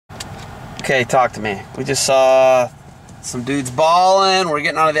Okay, talk to me. We just saw some dudes balling. We're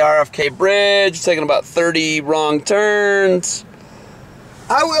getting onto the RFK bridge, taking about 30 wrong turns.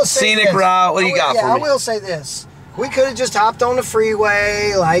 I will say Scenic route. What do you got for me? I will say this. We could have just hopped on the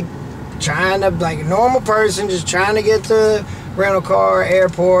freeway, like a normal person, just trying to get to rental car,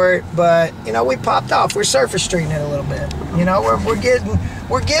 airport. But you know, we popped off. We're surface streeting it a little bit. You know, we're getting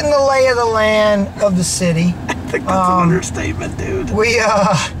the lay of the land of the city. I think that's an understatement, dude.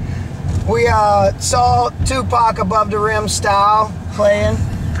 We saw Tupac Above the Rim style playing,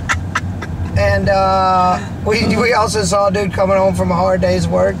 and we also saw a dude coming home from a hard day's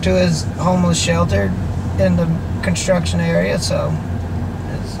work to his homeless shelter in the construction area. So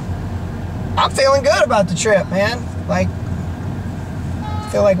I'm feeling good about the trip, man. Like, I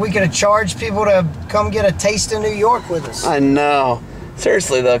feel like we could have charged people to come get a taste of New York with us. I know.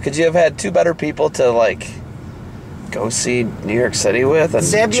 Seriously though, could you have had two better people to like go see New York City with? And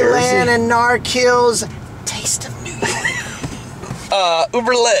Zebulon and Narkil's Taste of New York.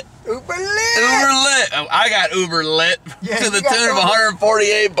 Uber lit. Uber lit. Uber lit. Oh, I got Uber lit to the tune of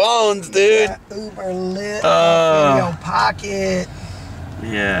 148 bones, dude. Uber lit in your pocket.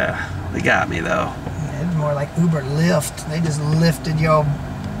 Yeah, they got me though. Yeah, it's more like Uber Lyft. They just lifted your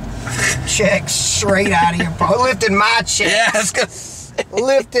checks straight out of your pocket. Lifted my checks. Yeah, I was gonna say.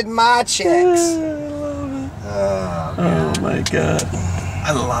 Lifted my checks. I love it. Oh my god.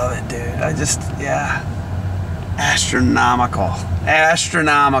 I love it, dude. I just, yeah. Astronomical.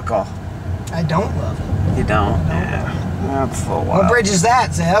 Astronomical. I don't love it. You don't? Yeah. That's a little wild. What bridge is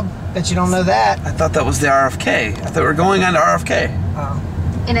that, Zeb? Bet you don't know that. I thought that was the RFK. I thought we were going on to RFK.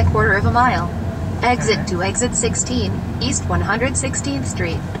 Oh. In a quarter of a mile. Exit to exit 16, East 116th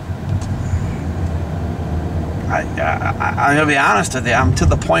Street. I'm going to be honest with you. I'm to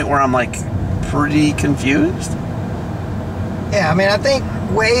the point where I'm like pretty confused. Yeah, I mean, I think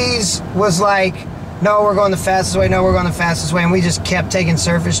Waze was like, no, we're going the fastest way, no, we're going the fastest way, and we just kept taking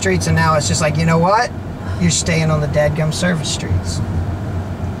surface streets, and now it's just like, you know what? You're staying on the dadgum surface streets.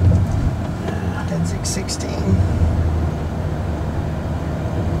 Exit 16.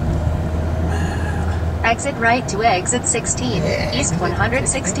 Exit right to exit 16, Yeah, East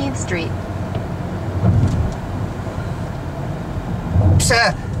 116th Street.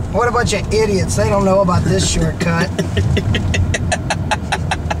 What a bunch of idiots. They don't know about this shortcut.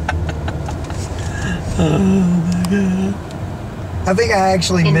 Oh my god. I think I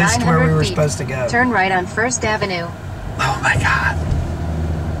actually In missed where we 900 were feet, supposed to go. Turn right on 1st Avenue. Oh my god.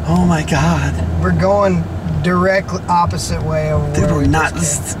 Oh my god. We're going direct opposite way over Dude, where we're we not.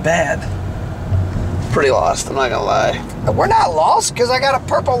 just This is bad. Pretty lost, I'm not gonna lie. came. We're not lost because I got a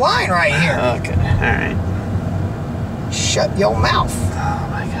purple line right here. Okay, alright. Shut your mouth. Oh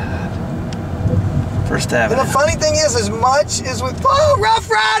my god. First Avenue. And the funny thing is, as much as with Rough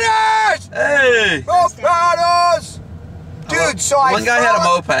Riders! Hey! Rough Riders! Dude, so I One guy had a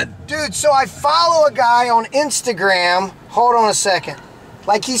moped. Dude, so I follow a guy on Instagram. Hold on a second.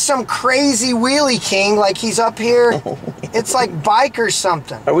 Like he's some crazy wheelie king. Like he's up here. It's like bike or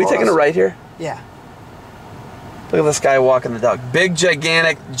something. Are we taking a right here? Yeah. Look at this guy walking the dog. Big,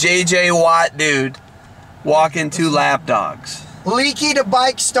 gigantic JJ Watt dude walking two lap dogs. Leaky the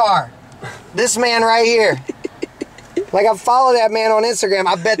Bike Star. This man right here. Like I follow that man on Instagram.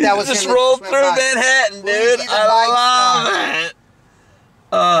 I bet that was just him that rolled went through by. Manhattan, dude. Leaky the I love it.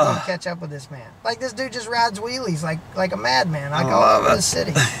 Don't catch up with this man. Like this dude just rides wheelies like a madman. Like all love over it. the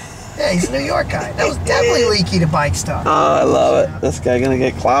city. Yeah, he's a New York guy. That was definitely Leaky the Bike Star. Oh, I love it. This guy gonna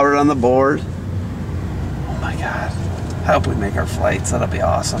get clobbered on the board. Oh my god. I hope we make our flights. That'll be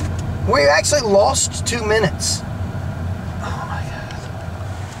awesome. We actually lost 2 minutes. Oh my god.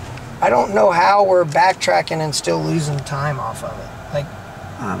 I don't know how we're backtracking and still losing time off of it. Like,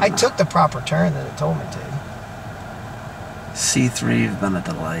 I took the proper turn that it told me to. C3 has been a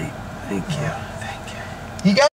delight. Thank you. Thank you. You got